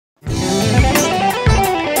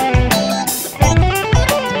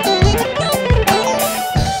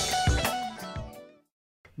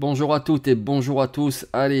Bonjour à toutes et bonjour à tous.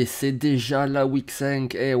 Allez, c'est déjà la week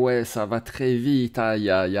 5. Eh ouais, ça va très vite. Aïe,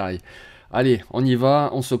 aïe, aïe. Allez, on y va.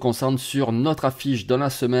 On se concentre sur notre affiche de la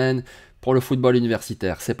semaine pour le football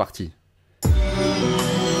universitaire. C'est parti.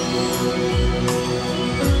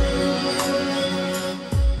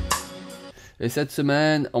 Et cette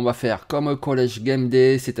semaine, on va faire comme un college game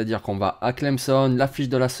day, c'est-à-dire qu'on va à Clemson. L'affiche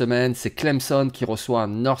de la semaine, c'est Clemson qui reçoit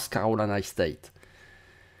North Carolina State.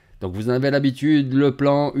 Donc vous en avez l'habitude, le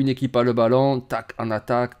plan, une équipe a le ballon, tac, en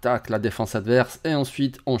attaque, tac, la défense adverse, et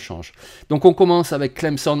ensuite on change. Donc on commence avec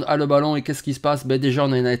Clemson à le ballon, et qu'est-ce qui se passe? Déjà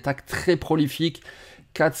on a une attaque très prolifique,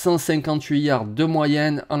 458 yards de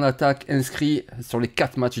moyenne en attaque inscrit sur les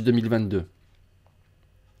 4 matchs 2022.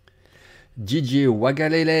 DJ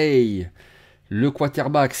Wagalele, le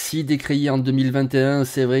quarterback, si décrié en 2021,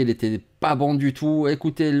 c'est vrai, il était pas bon du tout.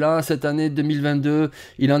 Écoutez, là, cette année 2022,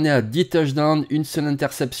 il en est à 10 touchdowns, une seule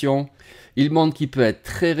interception. Il montre qu'il peut être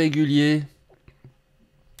très régulier.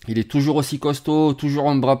 Il est toujours aussi costaud, toujours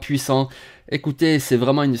un bras puissant. Écoutez, c'est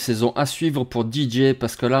vraiment une saison à suivre pour DJ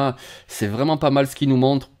parce que là, c'est vraiment pas mal ce qu'il nous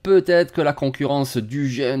montre. Peut-être que la concurrence du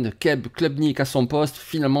jeune Keb Klubnik à son poste,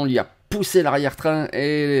 finalement, lui a poussé l'arrière-train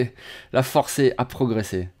et l'a forcé à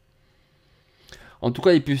progresser. En tout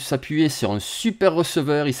cas, il peut s'appuyer sur un super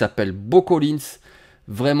receveur, il s'appelle Bo Collins.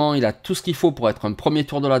 Vraiment, il a tout ce qu'il faut pour être un premier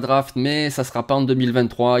tour de la draft, mais ça ne sera pas en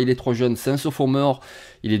 2023. Il est trop jeune, c'est un sophomore.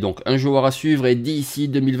 Il est donc un joueur à suivre et d'ici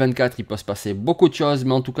 2024, il peut se passer beaucoup de choses.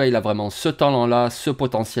 Mais en tout cas, il a vraiment ce talent-là, ce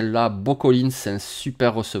potentiel-là. Bo Collins, c'est un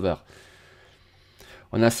super receveur.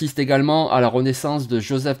 On assiste également à la renaissance de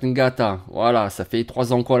Joseph Ngata. Voilà, ça fait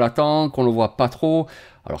 3 ans qu'on l'attend, qu'on ne le voit pas trop.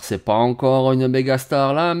 Alors c'est pas encore une méga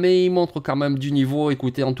star là, mais il montre quand même du niveau.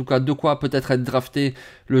 Écoutez, en tout cas, de quoi peut-être être drafté,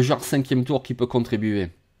 le genre 5e tour qui peut contribuer.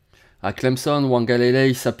 À Clemson,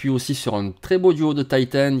 Wangalele s'appuie aussi sur un très beau duo de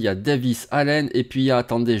Titan. Il y a Davis Allen et puis il y a,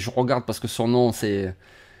 attendez, je regarde parce que son nom c'est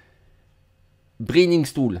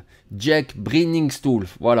Briningstool, Jack Briningstool,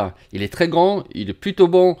 voilà. Il est très grand, il est plutôt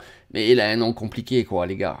bon, mais il a un nom compliqué quoi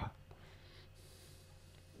les gars.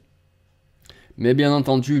 Mais bien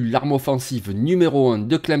entendu, l'arme offensive numéro 1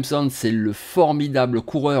 de Clemson, c'est le formidable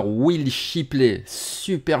coureur Will Shipley.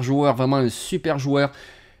 Super joueur, vraiment un super joueur.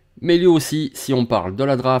 Mais lui aussi, si on parle de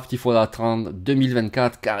la draft, il faudra attendre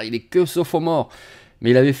 2024 car il est que sophomore. Mais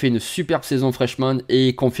il avait fait une superbe saison freshman et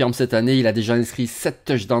il confirme cette année, il a déjà inscrit 7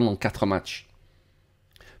 touchdowns en 4 matchs.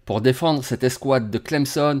 Pour défendre cette escouade de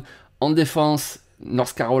Clemson, en défense,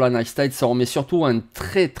 North Carolina State se remet surtout un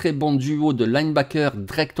très très bon duo de linebackers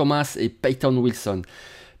Drake Thomas et Peyton Wilson.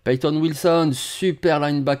 Peyton Wilson, super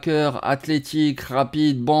linebacker, athlétique,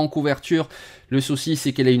 rapide, bon en couverture. Le souci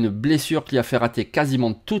c'est qu'il a une blessure qui a fait rater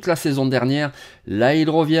quasiment toute la saison dernière. Là il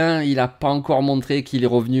revient, il n'a pas encore montré qu'il est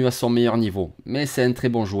revenu à son meilleur niveau. Mais c'est un très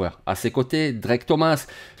bon joueur. À ses côtés, Drake Thomas.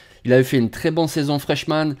 Il avait fait une très bonne saison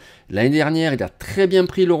freshman. L'année dernière, il a très bien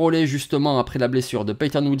pris le relais justement après la blessure de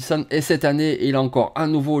Peyton Wilson. Et cette année, il a encore à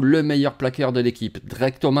nouveau le meilleur plaqueur de l'équipe.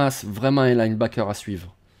 Drake Thomas, vraiment un linebacker à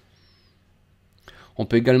suivre. On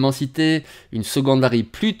peut également citer une secondary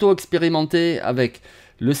plutôt expérimentée avec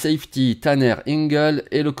le safety Tanner Ingle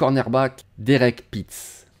et le cornerback Derek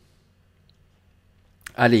Pitts.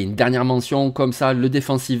 Allez, une dernière mention comme ça, le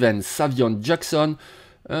defensive end Savion Jackson.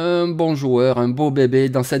 Un bon joueur, un beau bébé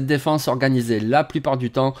dans cette défense organisée la plupart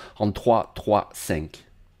du temps en 3-3-5.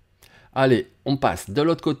 Allez, on passe de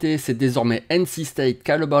l'autre côté, c'est désormais NC State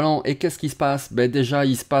qui a le ballon et qu'est-ce qui se passe? Déjà,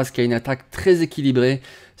 il se passe qu'il y a une attaque très équilibrée.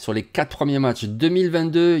 Sur les 4 premiers matchs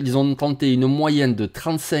 2022, ils ont tenté une moyenne de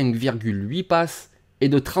 35,8 passes et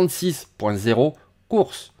de 36,0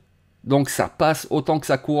 courses. Donc ça passe autant que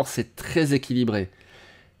ça court, c'est très équilibré.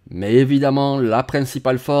 Mais évidemment, la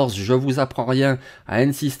principale force, je vous apprends rien, à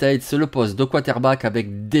NC State, c'est le poste de quarterback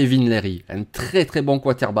avec Devin Leary, un très très bon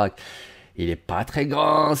quarterback. Il n'est pas très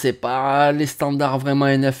grand, c'est pas les standards vraiment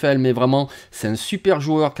NFL, mais vraiment, c'est un super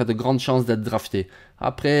joueur qui a de grandes chances d'être drafté.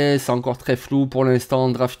 Après, c'est encore très flou pour l'instant,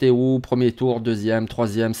 drafté où, premier tour, deuxième,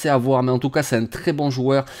 troisième, c'est à voir, mais en tout cas, c'est un très bon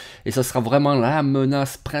joueur, et ça sera vraiment la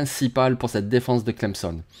menace principale pour cette défense de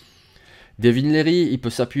Clemson. Devin Leary, il peut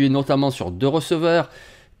s'appuyer notamment sur 2 receveurs,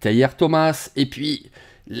 Thayer Thomas et puis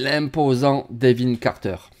l'imposant Devin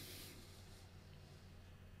Carter.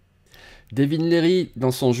 Devin Leary, dans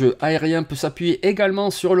son jeu aérien, peut s'appuyer également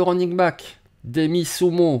sur le running back. Demi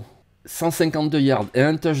Sumo, 152 yards et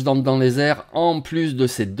un touchdown dans les airs, en plus de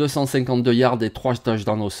ses 252 yards et 3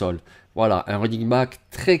 touchdowns au sol. Voilà, un running back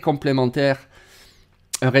très complémentaire,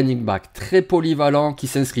 un running back très polyvalent qui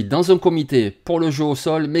s'inscrit dans un comité pour le jeu au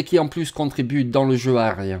sol, mais qui en plus contribue dans le jeu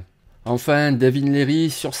aérien. Enfin, Devin Leary,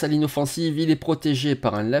 sur sa ligne offensive, il est protégé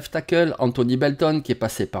par un left tackle, Anthony Belton, qui est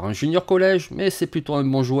passé par un junior collège, mais c'est plutôt un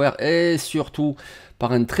bon joueur, et surtout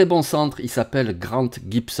par un très bon centre, il s'appelle Grant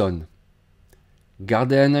Gibson.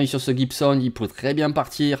 Gardez un œil sur ce Gibson, il peut très bien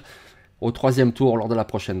partir au 3e tour lors de la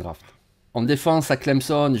prochaine draft. En défense à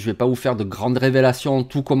Clemson, je ne vais pas vous faire de grandes révélations,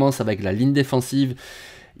 tout commence avec la ligne défensive.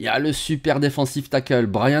 Il y a le super défensif tackle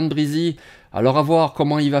Brian Brizzi. Alors à voir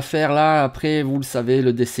comment il va faire là, après vous le savez,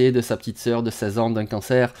 le décès de sa petite sœur de 16 ans d'un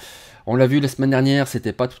cancer. On l'a vu la semaine dernière,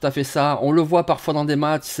 c'était pas tout à fait ça. On le voit parfois dans des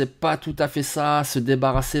matchs, c'est pas tout à fait ça. Se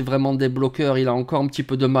débarrasser vraiment des bloqueurs, il a encore un petit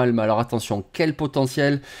peu de mal. Mais alors attention, quel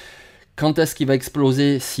potentiel! Quand est-ce qu'il va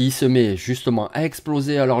exploser? S'il se met justement à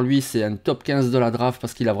exploser, alors lui c'est un top 15 de la draft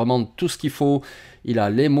parce qu'il a vraiment tout ce qu'il faut. Il a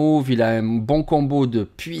les moves, il a un bon combo de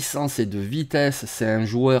puissance et de vitesse, c'est un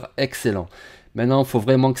joueur excellent. Maintenant il faut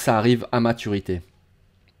vraiment que ça arrive à maturité.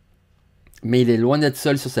 Mais il est loin d'être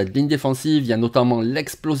seul sur cette ligne défensive, il y a notamment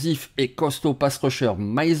l'explosif et costaud pass rusher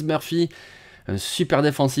Miles Murphy. Un super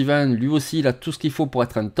defensive end, lui aussi il a tout ce qu'il faut pour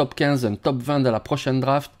être un top 15, un top 20 de la prochaine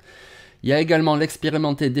draft. Il y a également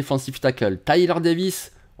l'expérimenté defensive tackle Tyler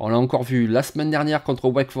Davis. On l'a encore vu la semaine dernière contre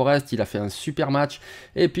Wake Forest, il a fait un super match.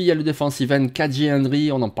 Et puis il y a le defensive end KJ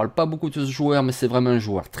Henry, on n'en parle pas beaucoup de ce joueur, mais c'est vraiment un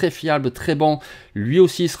joueur très fiable, très bon. Lui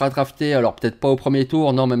aussi sera drafté, alors peut-être pas au premier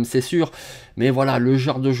tour, non même c'est sûr. Mais voilà, le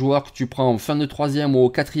genre de joueur que tu prends en fin de 3e ou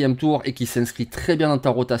au 4e tour et qui s'inscrit très bien dans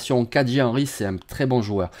ta rotation. KJ Henry, c'est un très bon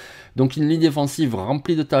joueur. Donc une ligne défensive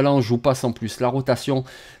remplie de talent, je vous passe en plus la rotation,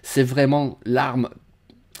 c'est vraiment l'arme.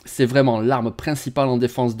 C'est vraiment l'arme principale en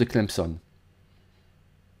défense de Clemson.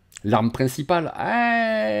 L'arme principale,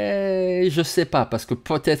 je sais pas, parce que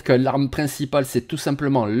peut-être que l'arme principale, c'est tout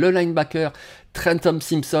simplement le linebacker. Trenton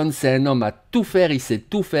Simpson, c'est un homme à tout faire, il sait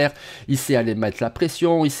tout faire. Il sait aller mettre la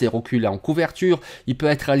pression, il sait reculer en couverture. Il peut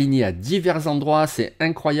être aligné à divers endroits, c'est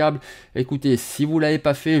incroyable. Écoutez, si vous ne l'avez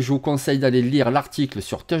pas fait, je vous conseille d'aller lire l'article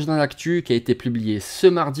sur Touchdown Actu qui a été publié ce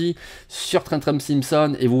mardi sur Trenton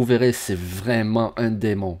Simpson et vous verrez, c'est vraiment un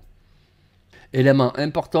démon. Élément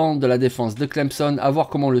important de la défense de Clemson, à voir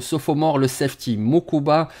comment le sophomore, le safety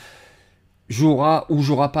Mokuba, jouera ou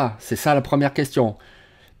jouera pas. C'est ça la première question.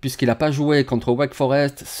 Puisqu'il n'a pas joué contre Wake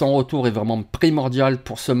Forest, son retour est vraiment primordial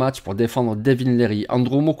pour ce match, pour défendre Devin Leary.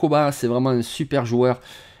 Andrew Mokuba, c'est vraiment un super joueur.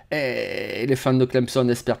 Et les fans de Clemson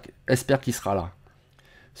espèrent qu'il sera là.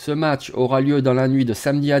 Ce match aura lieu dans la nuit de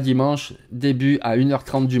samedi à dimanche, début à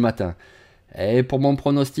 1h30 du matin. Et pour mon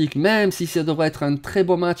pronostic, même si ça devrait être un très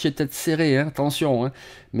beau match et peut-être serré, hein, attention, hein,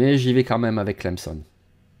 mais j'y vais quand même avec Clemson.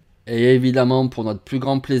 Et évidemment, pour notre plus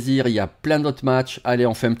grand plaisir, il y a plein d'autres matchs. Allez,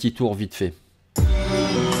 on fait un petit tour vite fait.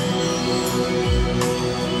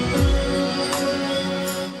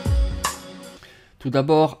 Tout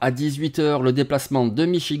d'abord, à 18 h, le déplacement de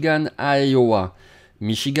Michigan à Iowa.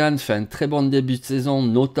 Michigan fait un très bon début de saison,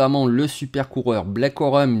 notamment le super coureur Blake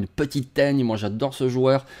Corum, une petite teigne, moi j'adore ce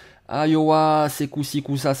joueur. Iowa, c'est coup-ci,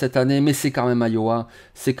 coup-ça cette année, mais c'est quand même Iowa,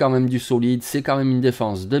 c'est quand même du solide, c'est quand même une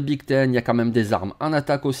défense de Big Ten, il y a quand même des armes en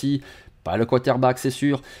attaque aussi, pas le quarterback c'est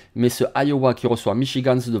sûr, mais ce Iowa qui reçoit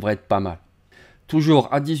Michigan, ça devrait être pas mal. Toujours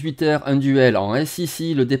à 18 h, un duel en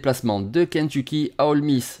SEC, le déplacement de Kentucky à Ole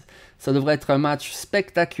Miss. Ça devrait être un match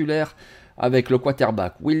spectaculaire avec le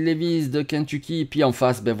quarterback Will Levis de Kentucky, puis en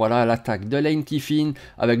face, ben voilà, l'attaque de Lane Kiffin,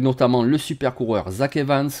 avec notamment le super coureur Zach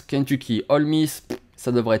Evans, Kentucky, Ole Miss.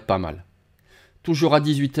 Ça devrait être pas mal. Toujours à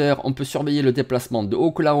 18 h, on peut surveiller le déplacement de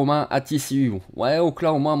Oklahoma à TCU. Ouais,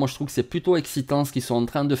 Oklahoma, moi je trouve que c'est plutôt excitant ce qu'ils sont en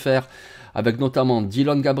train de faire, avec notamment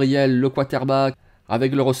Dylan Gabriel, le quarterback,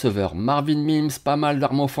 avec le receveur Marvin Mims, pas mal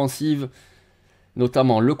d'armes offensives,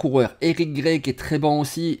 notamment le coureur Eric Gray qui est très bon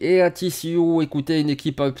aussi, et à TCU, écoutez, une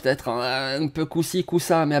équipe peut-être un peu coup-ci,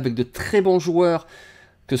 coup-ça, mais avec de très bons joueurs,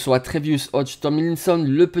 que ce soit Trevius Hodge-Tomlinson,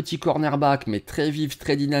 le petit cornerback, mais très vif,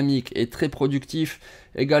 très dynamique et très productif.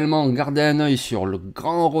 Également, gardez un œil sur le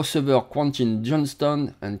grand receveur Quentin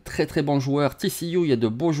Johnston, un très très bon joueur. TCU, il y a de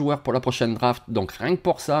beaux joueurs pour la prochaine draft, donc rien que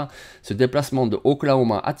pour ça, ce déplacement de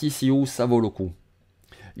Oklahoma à TCU, ça vaut le coup.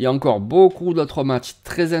 Il y a encore beaucoup d'autres matchs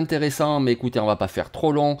très intéressants, mais écoutez, on va pas faire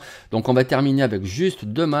trop long. Donc on va terminer avec juste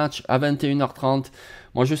 2 matchs à 21 h 30.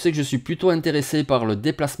 Moi je sais que je suis plutôt intéressé par le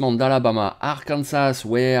déplacement d'Alabama à Arkansas.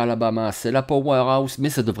 Ouais, Alabama, c'est la powerhouse, mais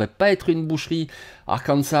ça devrait pas être une boucherie.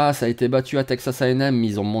 Arkansas a été battu à Texas A&M, mais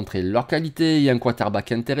ils ont montré leur qualité. Il y a un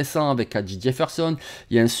quarterback intéressant avec Adji Jefferson.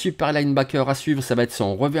 Il y a un super linebacker à suivre, ça va être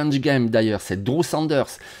son revenge game d'ailleurs, c'est Drew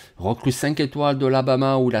Sanders. Recrue 5 étoiles de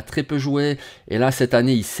l'Alabama où il a très peu joué. Et là, cette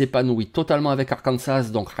année, il s'épanouit totalement avec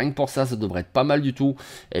Arkansas. Donc rien que pour ça, ça devrait être pas mal du tout.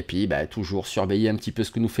 Et puis, toujours surveiller un petit peu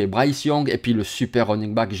ce que nous fait Bryce Young. Et puis le super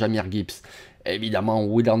running back Jahmyr Gibbs. évidemment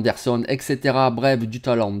Will Anderson, etc. Bref, du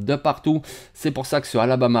talent de partout. C'est pour ça que ce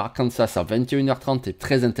Alabama-Arkansas à 21h30 est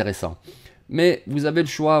très intéressant. Mais vous avez le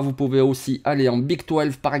choix, vous pouvez aussi aller en Big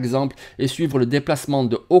 12 par exemple et suivre le déplacement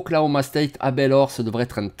de Oklahoma State à Baylor. Ce devrait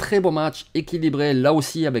être un très beau match, équilibré là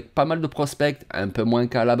aussi avec pas mal de prospects, un peu moins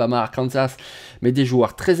qu'à Alabama, Arkansas, mais des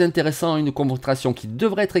joueurs très intéressants, une confrontation qui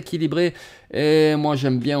devrait être équilibrée. Et moi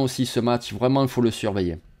j'aime bien aussi ce match, vraiment il faut le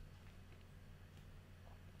surveiller.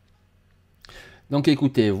 Donc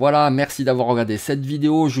écoutez, voilà, merci d'avoir regardé cette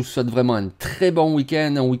vidéo, je vous souhaite vraiment un très bon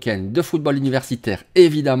week-end, un week-end de football universitaire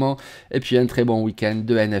évidemment, et puis un très bon week-end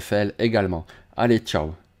de NFL également. Allez,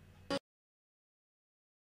 ciao!